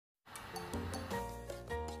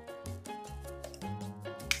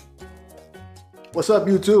What's up,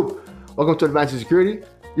 YouTube? Welcome to Advanced Security,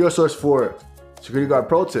 your source for security guard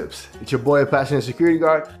pro tips. It's your boy, a passionate security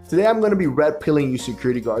guard. Today, I'm going to be red pilling you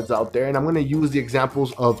security guards out there, and I'm going to use the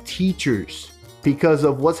examples of teachers because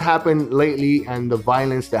of what's happened lately and the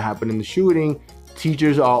violence that happened in the shooting.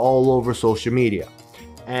 Teachers are all over social media.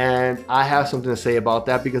 And I have something to say about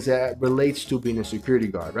that because it relates to being a security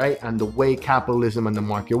guard, right? And the way capitalism and the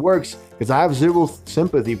market works. Because I have zero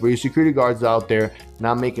sympathy for you security guards out there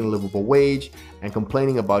not making a livable wage and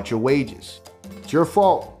complaining about your wages. It's your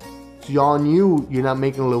fault. It's on you. You're not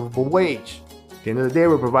making a livable wage. At the end of the day,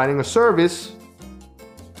 we're providing a service.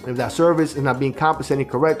 If that service is not being compensated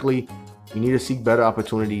correctly, you need to seek better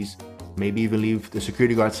opportunities. Maybe even leave the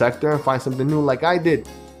security guard sector and find something new like I did.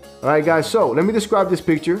 All right, guys, so let me describe this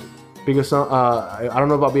picture because I don't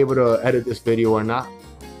know if I'll be able to edit this video or not.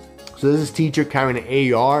 So this is teacher carrying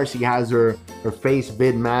an AR. She has her face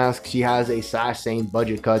vid mask. She has a sash saying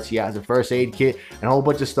budget cuts. She has a first aid kit and a whole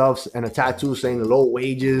bunch of stuff and a tattoo saying low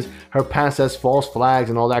wages. Her pants says false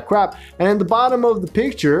flags and all that crap. And in the bottom of the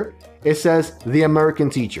picture, it says the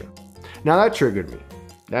American teacher. Now that triggered me.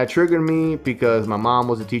 That triggered me because my mom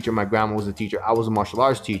was a teacher. My grandma was a teacher. I was a martial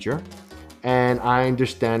arts teacher. And I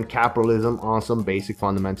understand capitalism on some basic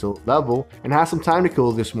fundamental level and had some time to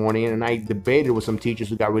kill this morning, and I debated with some teachers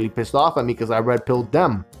who got really pissed off at me because I red pilled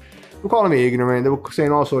them. They were calling me ignorant, they were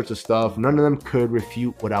saying all sorts of stuff. None of them could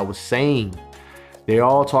refute what I was saying. They're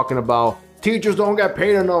all talking about teachers don't get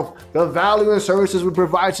paid enough, the value and services we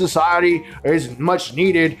provide society is much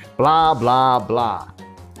needed, blah blah blah.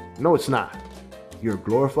 No, it's not. You're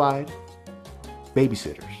glorified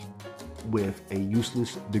babysitters with a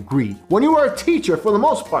useless degree when you are a teacher for the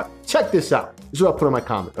most part. Check this out. This is what I put in my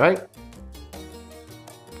comment, right?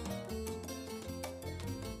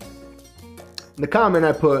 In the comment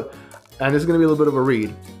I put, and this is going to be a little bit of a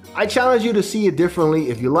read, I challenge you to see it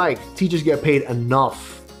differently if you like. Teachers get paid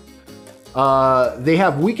enough. They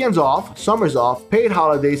have weekends off, summers off, paid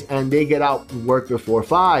holidays, and they get out and work before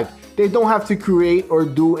 5. They don't have to create or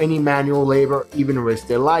do any manual labor, even risk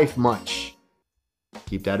their life much.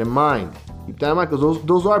 Keep that in mind. Keep that in mind because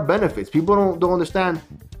those are benefits. People don't understand.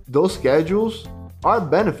 Those schedules are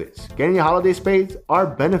benefits. Getting your holidays paid are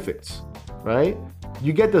benefits, right?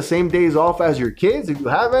 You get the same days off as your kids if you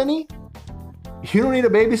have any. You don't need a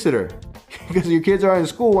babysitter because your kids are in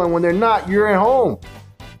school, and when they're not, you're at home.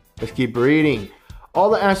 Let's keep reading. All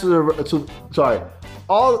the answers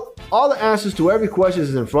all the answers to every question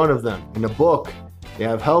is in front of them in the book. They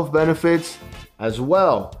have health benefits as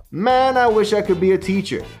well. Man, I wish I could be a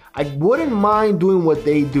teacher. I wouldn't mind doing what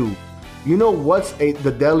they do. You know what's the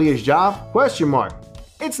deadliest job? Question mark.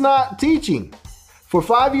 It's not teaching. For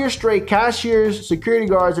 5 years straight, cashiers, security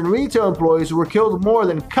guards, and retail employees were killed more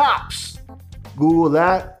than cops. Google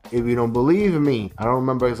that if you don't believe me. I don't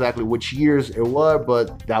remember exactly which years it was,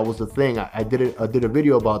 but that was the thing. I did a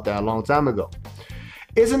video about that a long time ago.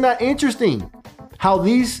 Isn't that interesting? How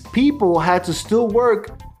these people had to still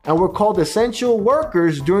work and were called essential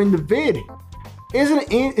workers during the vid.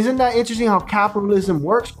 Isn't that interesting how capitalism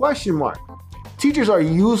works? Question mark. Teachers are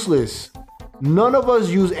useless. None of us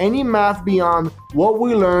use any math beyond what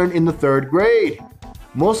we learned in the 3rd grade.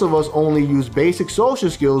 Most of us only use basic social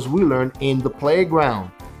skills we learned in the playground.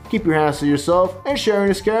 Keep your hands to yourself, and sharing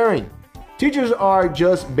is caring. Teachers are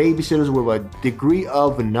just babysitters with a degree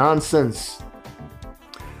of nonsense.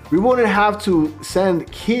 We wouldn't have to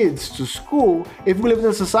send kids to school if we lived in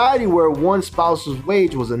a society where one spouse's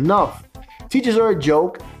wage was enough. Teachers are a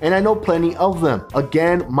joke, and I know plenty of them.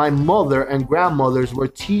 Again, my mother and grandmothers were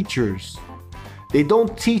teachers. They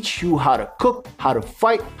don't teach you how to cook, how to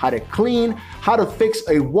fight, how to clean, how to fix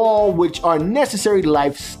a wall, which are necessary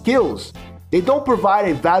life skills. They don't provide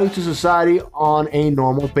a value to society on a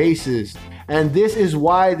normal basis. And this is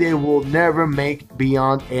why they will never make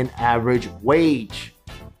beyond an average wage.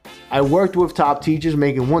 I worked with top teachers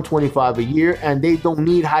making $125 a year, and they don't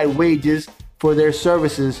need high wages for their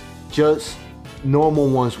services, just normal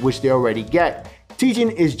ones which they already get. Teaching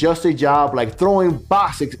is just a job like throwing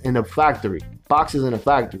boxes in a factory.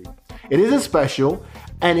 It isn't special,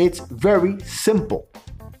 and it's very simple.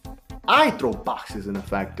 I throw boxes in a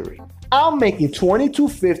factory. I'm making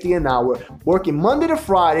 $22.50 an hour, working Monday to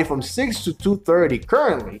Friday from 6 to 2:30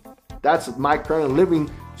 currently. That's my current living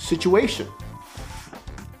situation.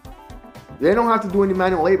 They don't have to do any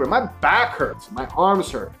manual labor. My back hurts, my arms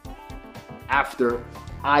hurt after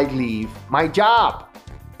I leave my job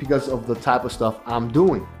because of the type of stuff I'm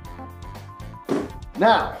doing.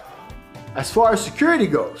 Now, as far as security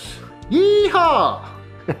goes, yeehaw!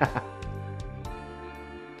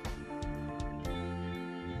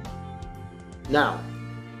 Now,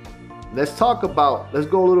 let's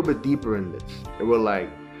go a little bit deeper in this. They were like,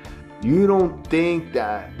 you don't think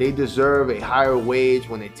that they deserve a higher wage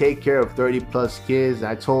when they take care of 30 plus kids?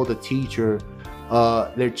 I told the teacher,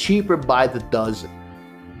 they're cheaper by the dozen.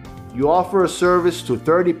 You offer a service to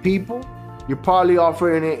 30 people, you're probably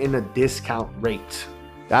offering it in a discount rate.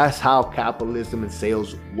 That's how capitalism and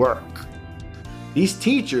sales work. These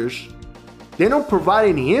teachers, they don't provide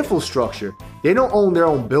any infrastructure. They don't own their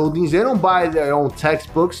own buildings. They don't buy their own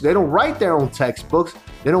textbooks. They don't write their own textbooks.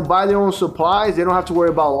 They don't buy their own supplies. They don't have to worry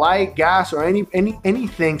about light, gas, or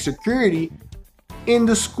anything, security in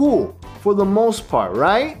the school for the most part,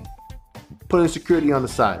 right? Putting security on the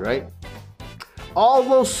side, right? All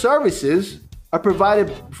those services are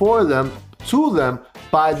provided for them, to them,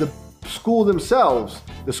 by the school themselves,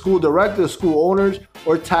 the school director, the school owners,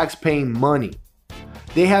 or tax-paying money.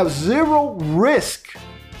 They have zero risk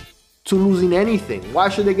to losing anything. Why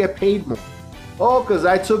should they get paid more? Oh, because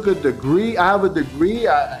I took a degree. I have a degree.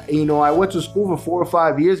 I went to school for 4 or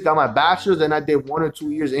 5 years, got my bachelor's, then I did 1 or 2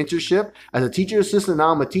 years internship as a teacher assistant. Now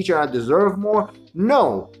I'm a teacher and I deserve more.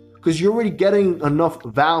 No, because you're already getting enough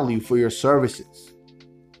value for your services.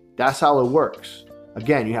 That's how it works.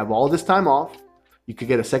 Again, you have all this time off. You could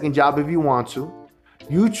get a second job if you want to.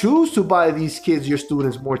 You choose to buy these kids, your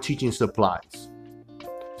students, more teaching supplies.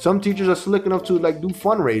 Some teachers are slick enough to do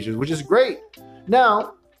fundraisers, which is great.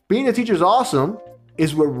 Now, being a teacher is awesome,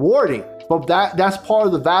 is rewarding, but that's part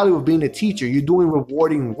of the value of being a teacher. You're doing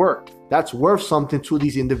rewarding work. That's worth something to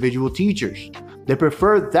these individual teachers. They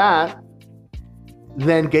prefer that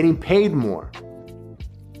than getting paid more.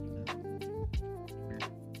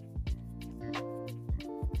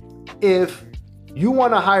 If you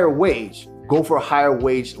want a higher wage, go for higher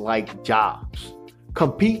wage like jobs.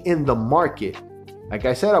 Compete in the market. Like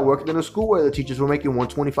I said, I worked in a school where the teachers were making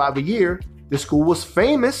 $125 a year. The school was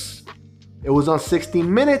famous. It was on 60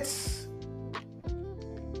 Minutes.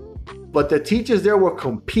 But the teachers there were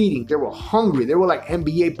competing. They were hungry. They were like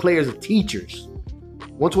NBA players and teachers.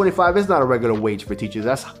 $125 is not a regular wage for teachers.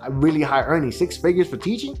 That's really high earning. 6 figures for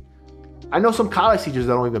teaching? I know some college teachers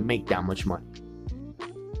that don't even make that much money.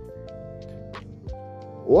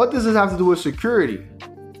 What does this have to do with security?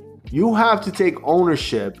 You have to take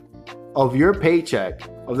ownership of your paycheck,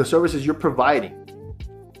 of the services you're providing.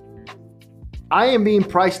 I am being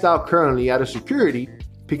priced out currently out of security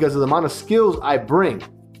because of the amount of skills I bring.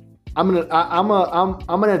 I'm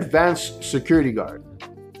an advanced security guard.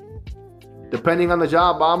 Depending on the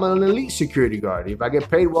job, I'm an elite security guard. If I get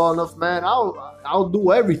paid well enough, man, I'll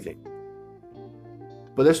do everything.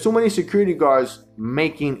 But there's too many security guards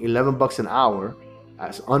making $11 an hour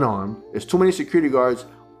as unarmed. There's too many security guards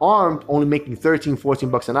armed only making $13,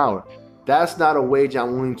 $14 an hour. That's not a wage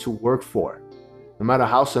I'm willing to work for, no matter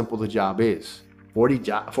how simple the job is.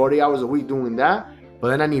 40 hours a week doing that, but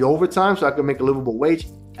then I need overtime so I can make a livable wage.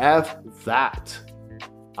 F that.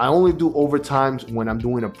 I only do overtimes when I'm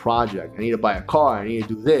doing a project. I need to buy a car. I need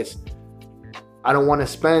to do this. I don't want to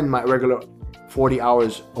spend my regular 40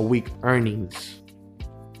 hours a week earnings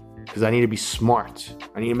because I need to be smart.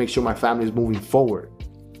 I need to make sure my family is moving forward.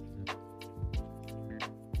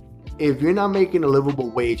 If you're not making a livable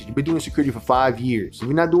wage, you've been doing security for 5 years, if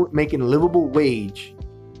you're not making a livable wage,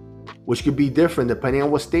 which could be different depending on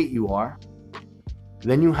what state you are,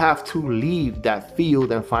 then you have to leave that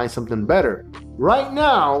field and find something better. Right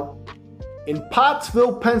now, in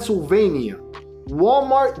Pottsville, Pennsylvania,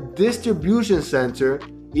 Walmart distribution center,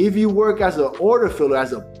 if you work as an order filler,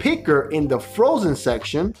 as a picker in the frozen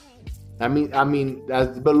section, I mean,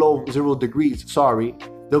 that's below 0 degrees, sorry,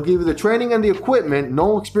 they'll give you the training and the equipment,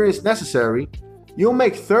 no experience necessary. You'll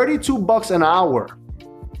make $32 an hour.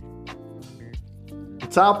 On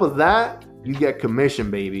top of that, you get commission,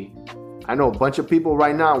 baby. I know a bunch of people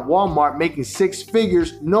right now at Walmart making 6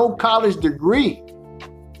 figures, no college degree.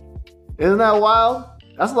 Isn't that wild?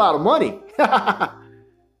 That's a lot of money.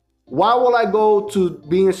 Why will I go to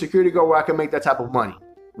being a security guard where I can make that type of money?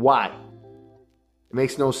 Why? It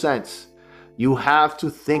makes no sense. You have to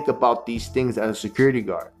think about these things as a security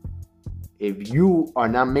guard. If you are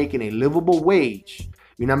not making a livable wage,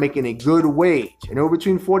 you're not making a good wage, anywhere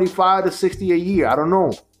between 45 to 60 a year, I don't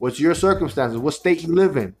know. What's your circumstances? What state you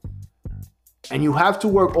live in? And you have to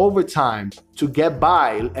work overtime to get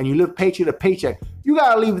by and you live paycheck to paycheck, you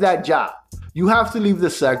gotta leave that job. You have to leave the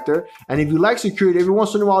sector. And if you like security, every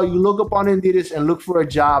once in a while you look up on Indeed and look for a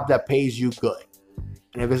job that pays you good.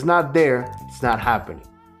 And if it's not there, it's not happening.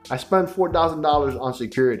 I spent $4,000 on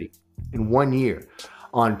security in 1 year,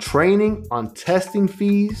 on training, on testing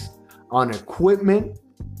fees, on equipment,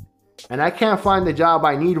 and I can't find the job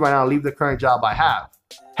I need right now to leave the current job I have.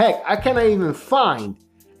 Heck, I cannot even find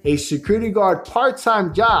a security guard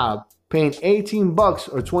part-time job paying 18 bucks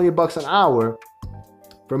or 20 bucks an hour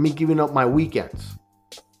for me giving up my weekends.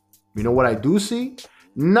 You know what I do see?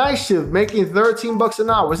 Night shift making 13 bucks an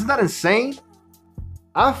hour. Isn't that insane?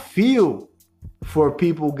 I feel for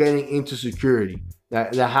people getting into security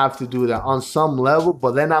that have to do that on some level,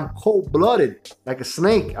 but then I'm cold-blooded like a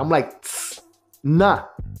snake. I'm like, nah.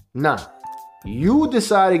 You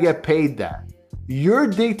decide to get paid that. You're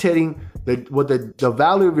dictating what the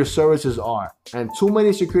value of your services are. And too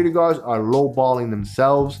many security guards are lowballing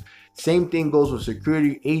themselves. Same thing goes with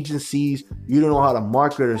security agencies. You don't know how to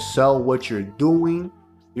market or sell what you're doing.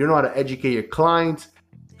 You don't know how to educate your clients.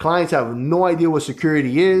 Clients have no idea what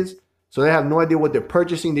security is. So they have no idea what they're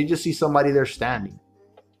purchasing. They just see somebody there standing.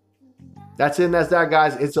 That's it and that's that,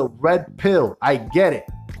 guys. It's a red pill. I get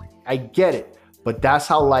it. But that's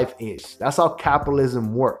how life is. That's how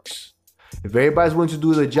capitalism works. If everybody's willing to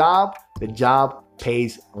do the job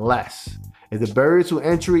pays less. If the barrier to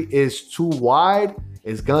entry is too wide,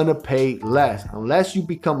 it's gonna pay less. Unless you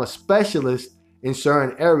become a specialist in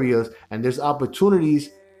certain areas and there's opportunities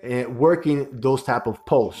in working those type of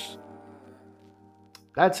posts.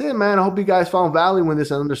 That's it, man. I hope you guys found value in this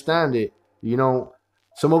and understand it. You know,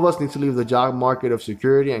 some of us need to leave the job market of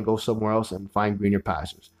security and go somewhere else and find greener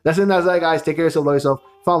pastures. That's it. That's that, guys. Take care of yourself. Love yourself.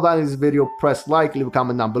 Found value in this video, press like, leave a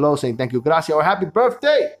comment down below saying thank you, gracias, or happy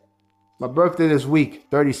birthday. My birthday this week,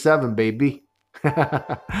 37, baby.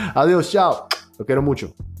 Adiós, chao. Lo quiero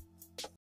mucho.